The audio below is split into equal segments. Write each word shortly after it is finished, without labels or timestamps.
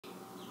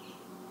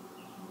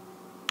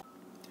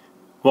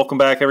Welcome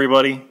back,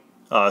 everybody.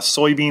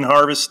 Soybean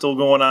harvest still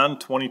going on,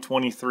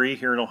 2023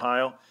 here in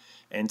Ohio.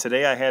 And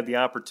today I had the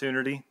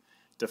opportunity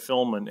to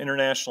film an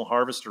International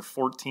Harvester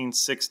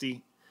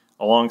 1460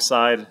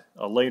 alongside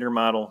a later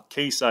model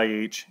Case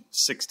IH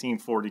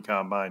 1640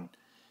 combine.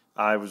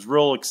 I was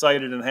real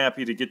excited and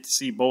happy to get to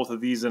see both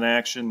of these in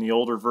action, the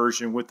older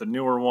version with the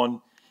newer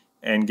one,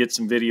 and get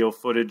some video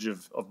footage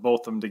of both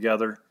of them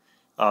together.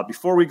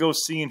 Before we go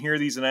see and hear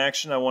these in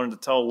action, I wanted to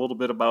tell a little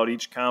bit about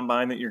each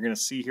combine that you're going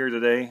to see here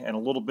today and a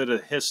little bit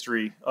of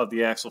history of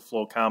the Axle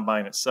Flow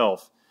combine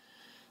itself.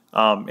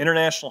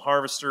 International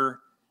Harvester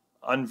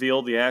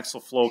unveiled the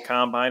Axle Flow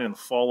combine in the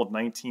fall of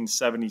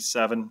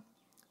 1977.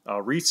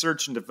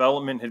 Research and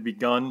development had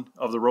begun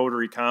of the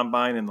rotary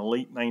combine in the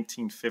late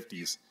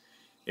 1950s.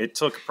 It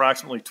took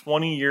approximately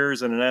 20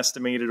 years and an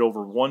estimated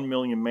over 1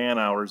 million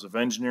man-hours of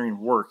engineering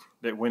work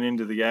that went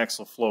into the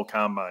Axle Flow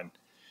combine.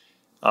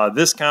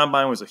 This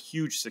combine was a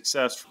huge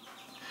success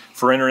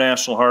for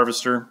International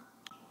Harvester,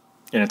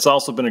 and it's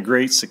also been a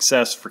great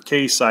success for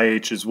Case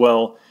IH as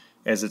well,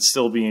 as it's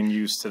still being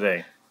used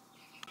today.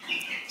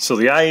 So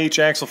the IH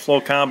Axle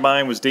Flow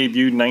combine was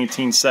debuted in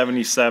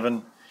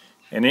 1977,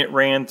 and it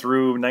ran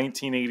through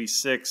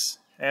 1986.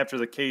 After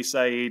the Case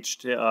IH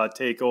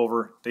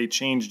takeover, they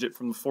changed it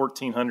from the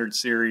 1400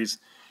 series,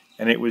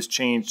 and it was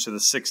changed to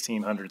the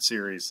 1600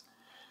 series.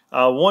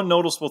 One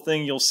noticeable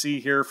thing you'll see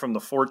here from the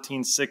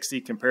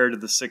 1460 compared to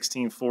the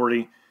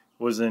 1640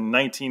 was in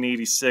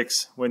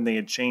 1986 when they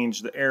had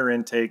changed the air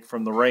intake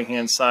from the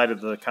right-hand side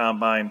of the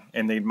combine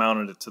and they'd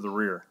mounted it to the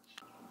rear.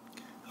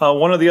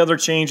 One of the other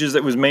changes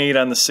that was made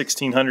on the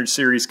 1600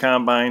 series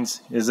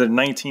combines is that in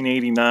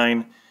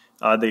 1989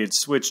 they had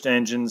switched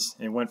engines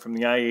and went from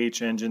the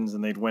IH engines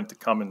and they'd went to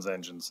Cummins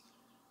engines.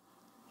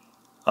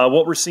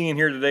 What we're seeing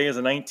here today is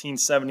a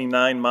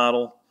 1979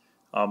 model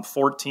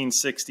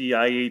 1460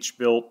 IH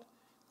built.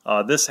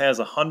 This has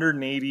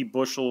 180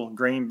 bushel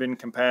grain bin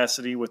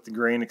capacity with the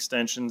grain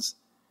extensions.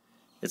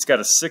 It's got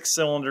a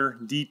 6-cylinder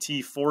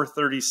DT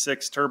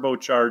 436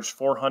 turbocharged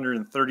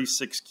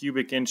 436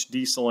 cubic inch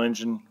diesel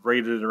engine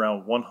rated at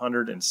around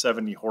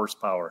 170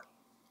 horsepower.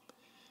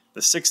 The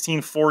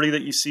 1640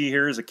 that you see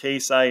here is a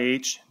Case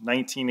IH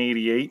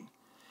 1988.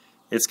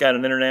 It's got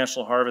an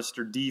International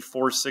Harvester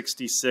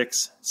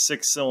D466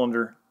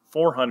 6-cylinder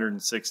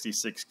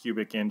 466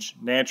 cubic inch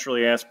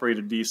naturally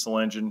aspirated diesel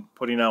engine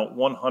putting out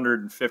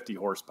 150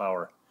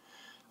 horsepower.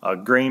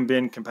 Grain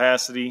bin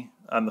capacity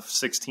on the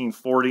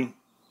 1640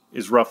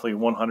 is roughly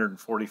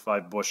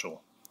 145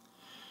 bushel.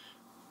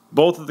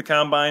 Both of the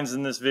combines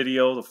in this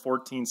video, the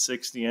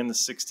 1460 and the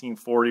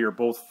 1640, are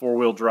both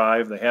four-wheel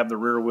drive. They have the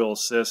rear wheel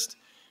assist,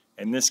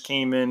 and this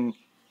came in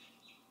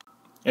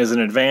as an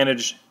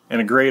advantage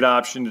and a great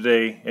option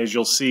today. As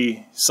you'll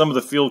see, some of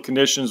the field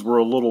conditions were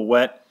a little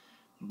wet,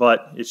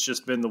 but it's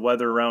just been the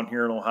weather around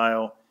here in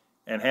Ohio,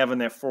 and having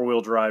that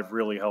four-wheel drive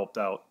really helped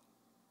out.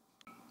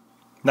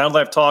 Now that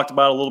I've talked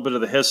about a little bit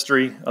of the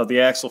history of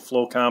the Axle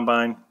Flow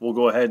combine, we'll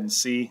go ahead and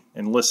see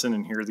and listen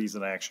and hear these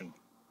in action.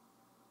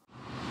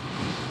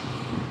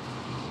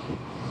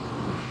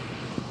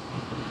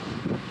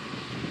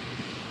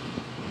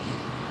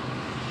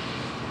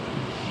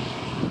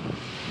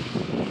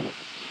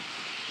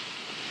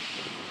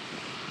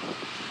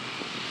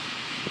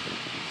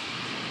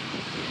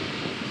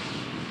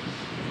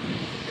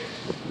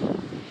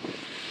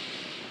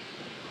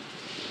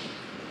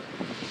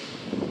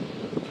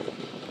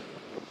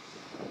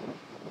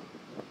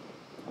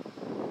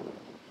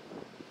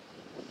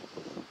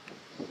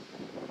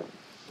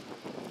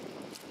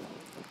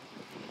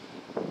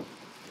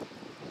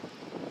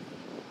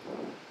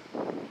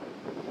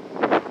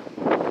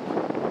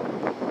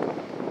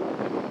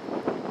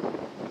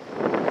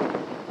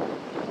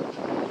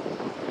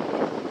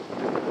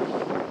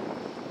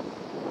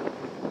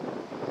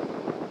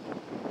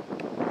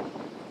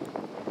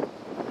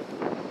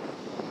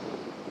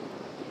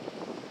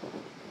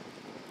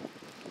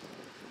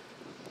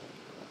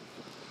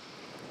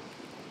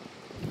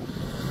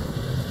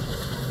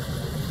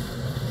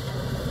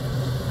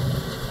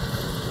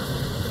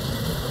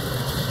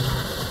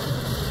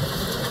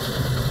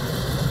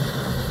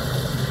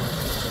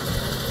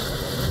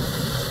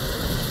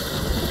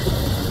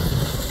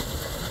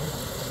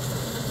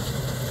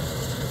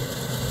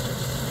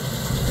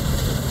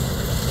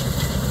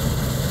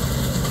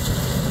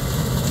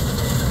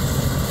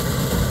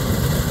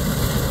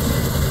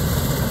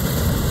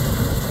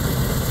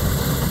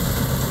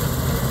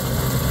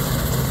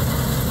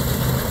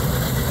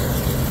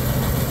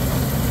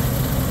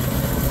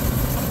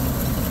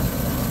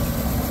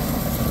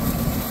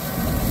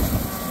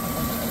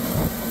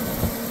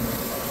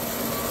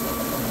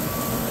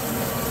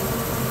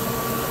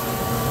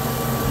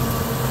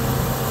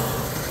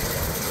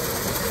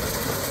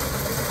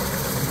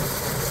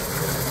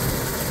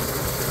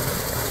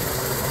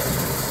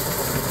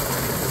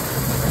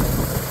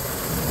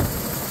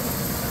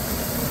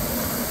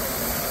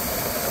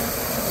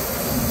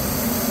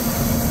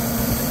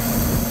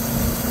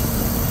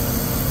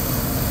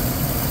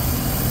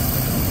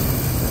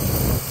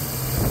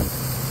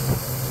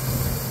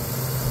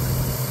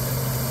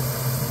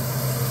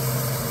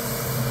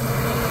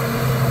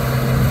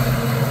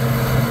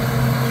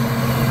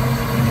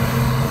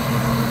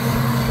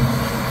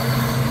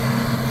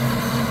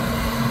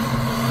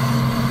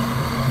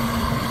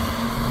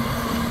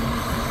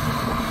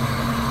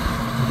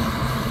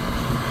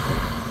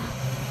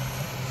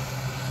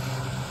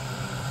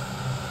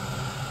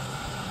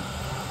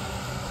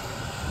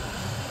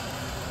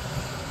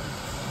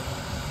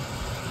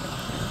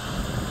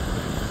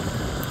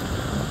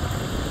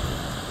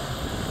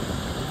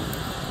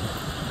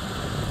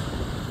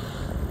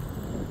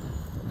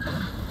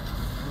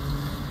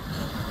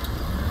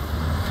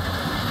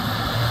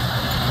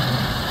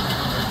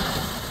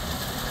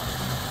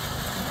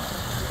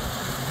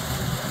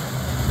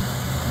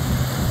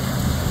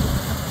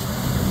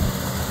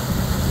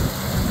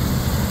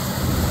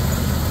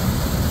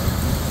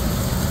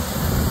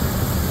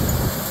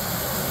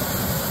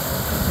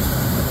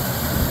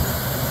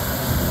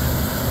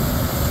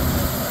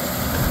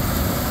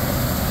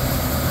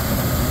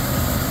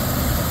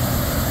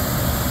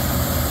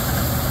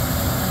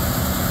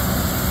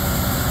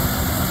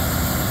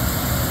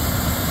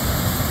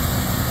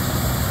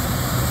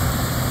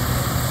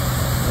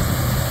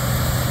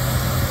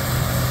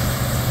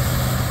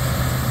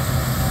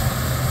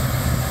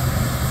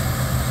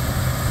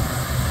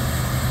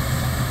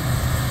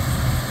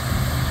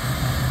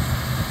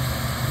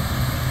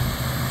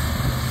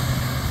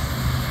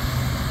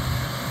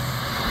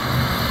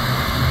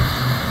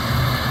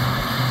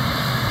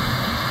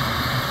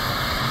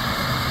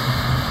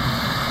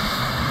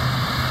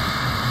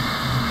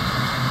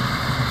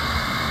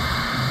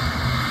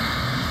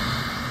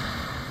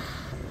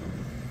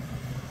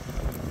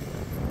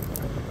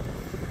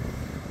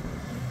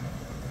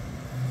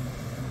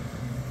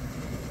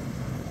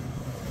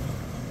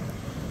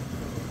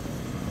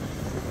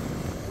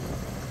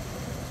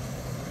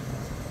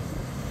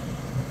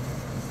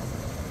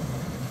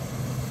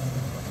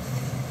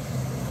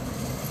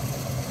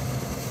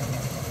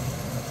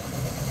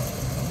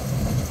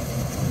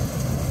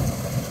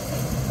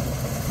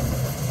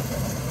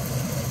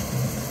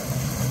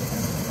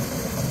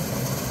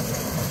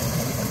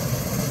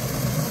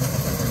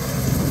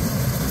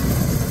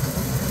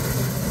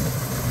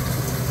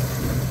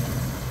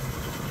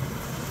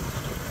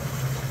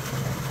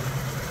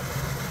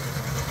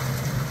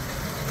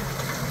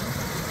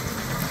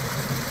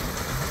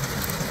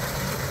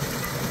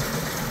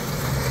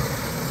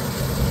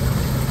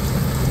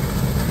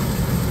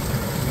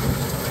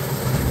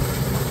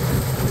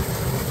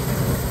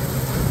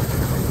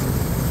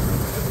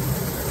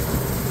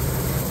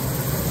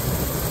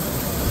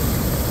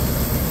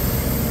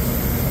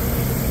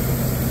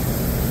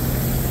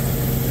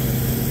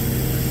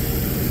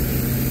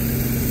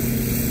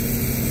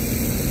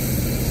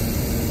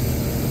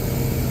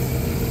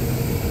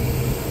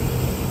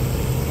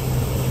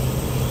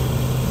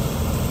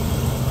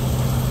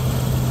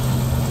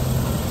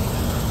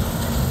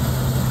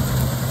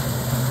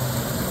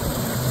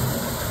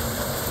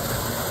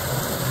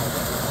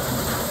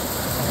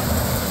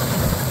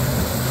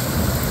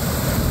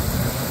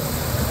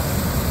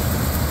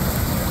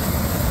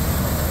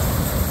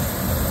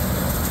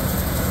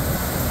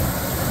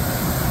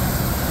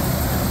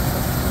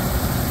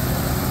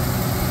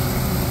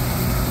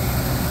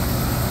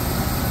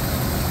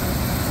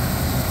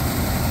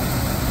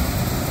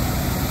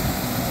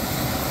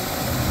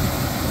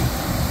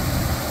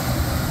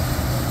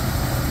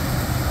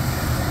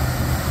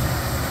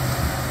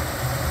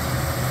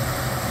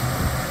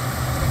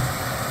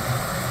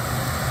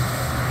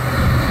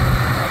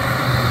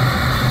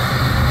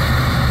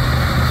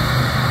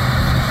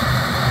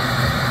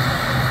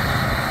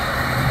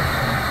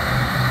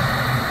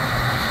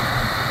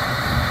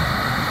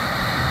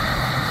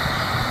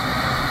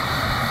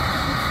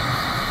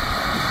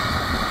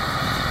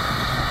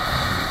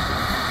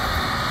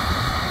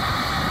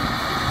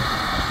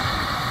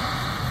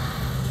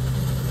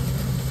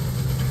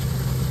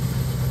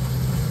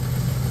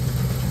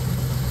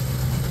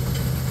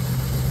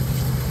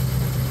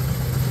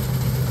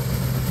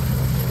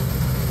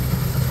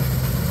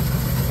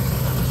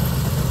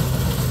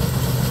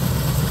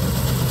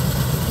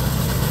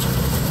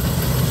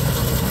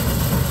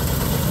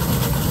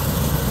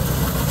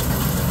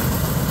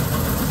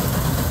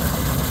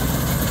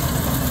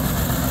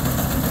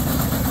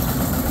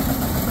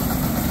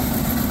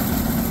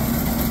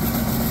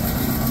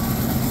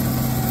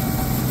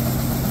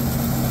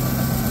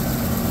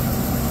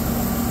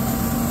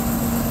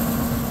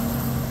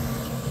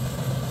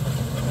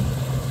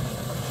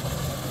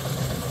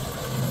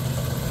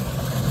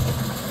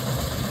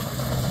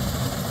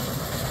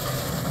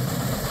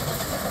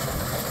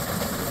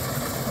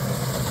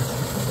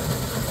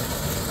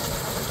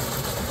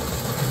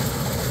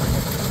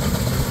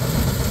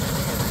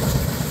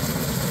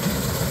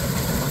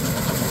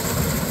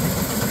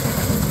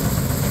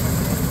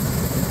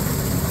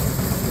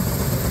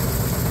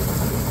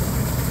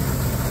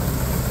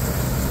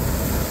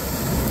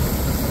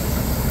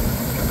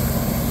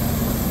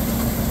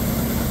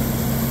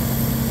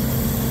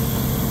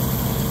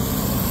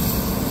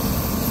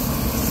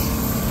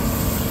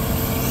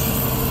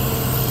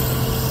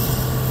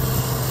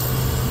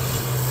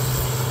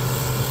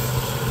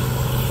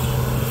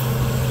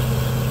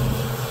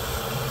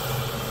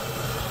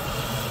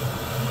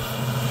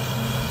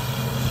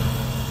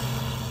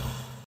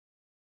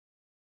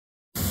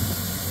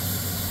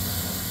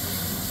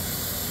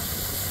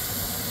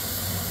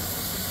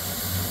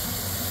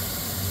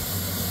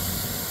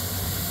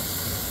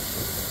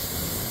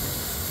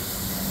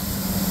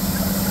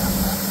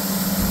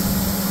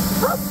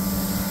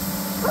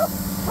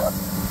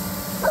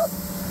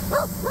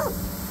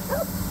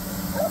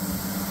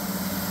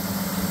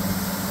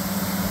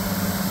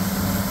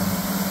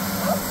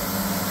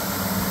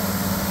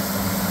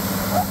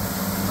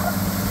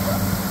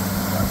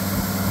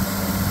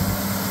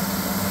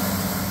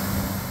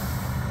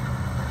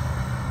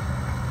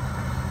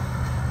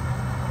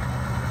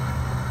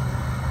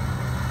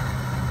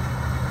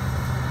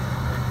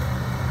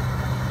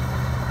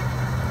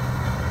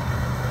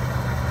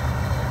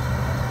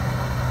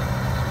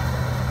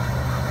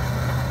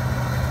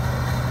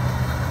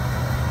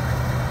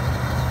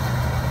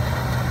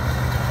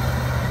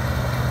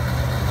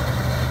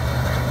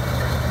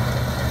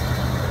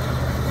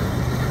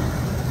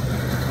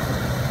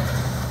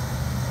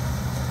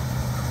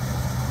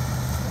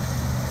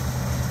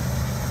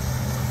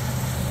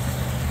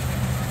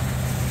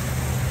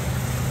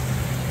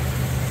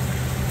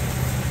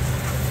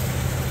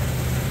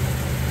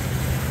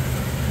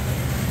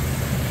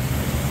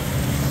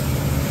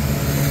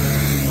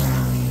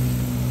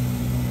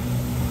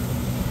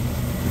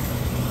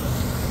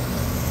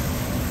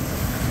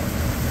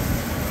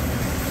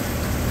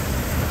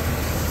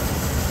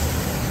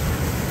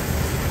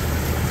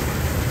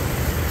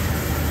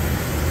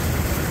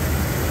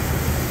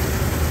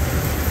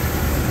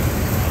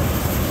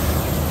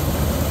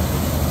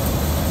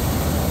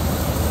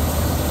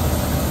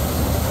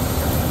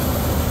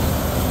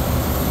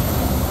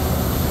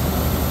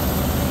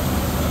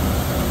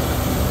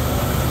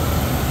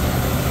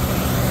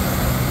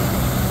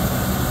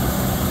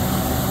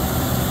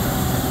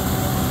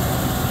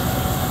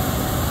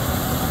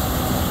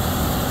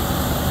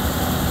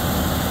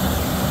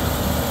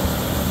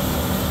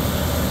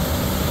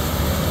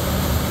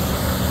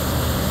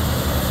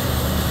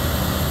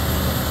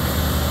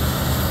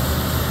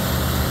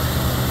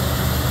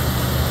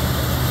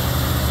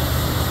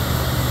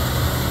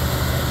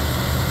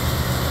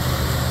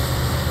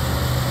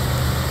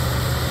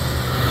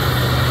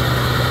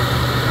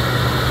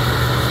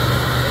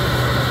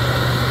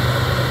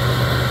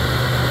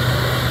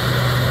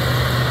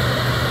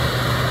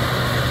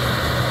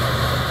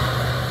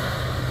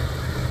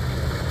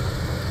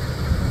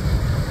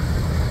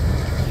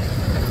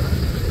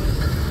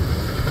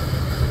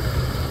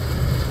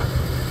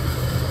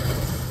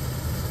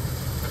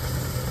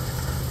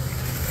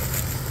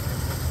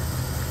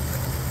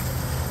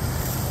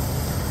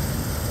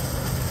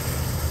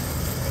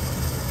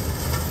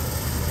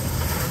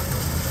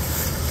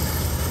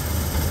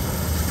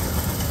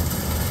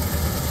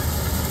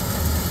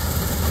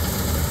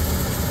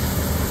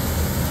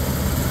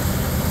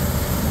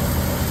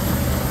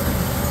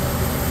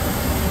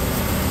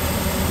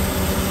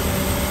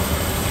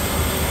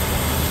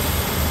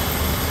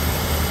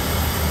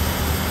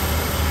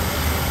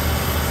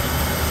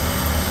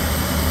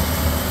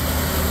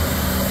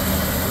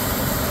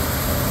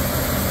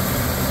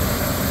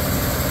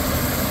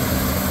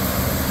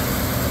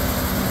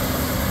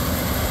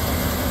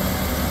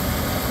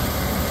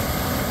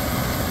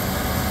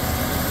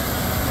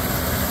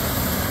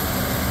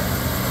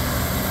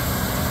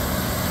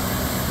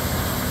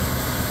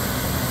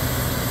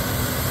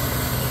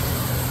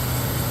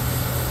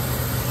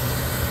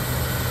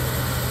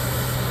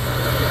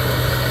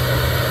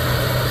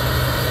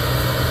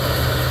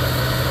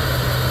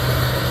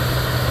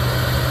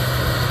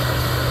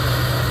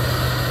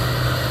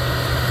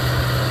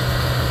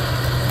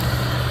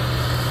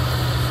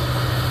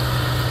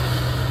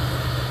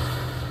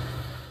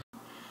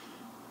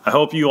 I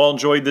hope you all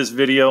enjoyed this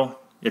video.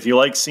 If you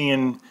like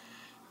seeing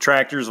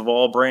tractors of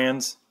all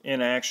brands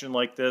in action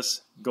like this,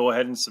 go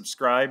ahead and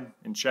subscribe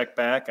and check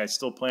back. I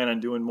still plan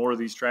on doing more of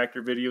these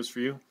tractor videos for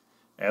you.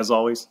 As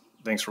always,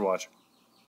 thanks for watching.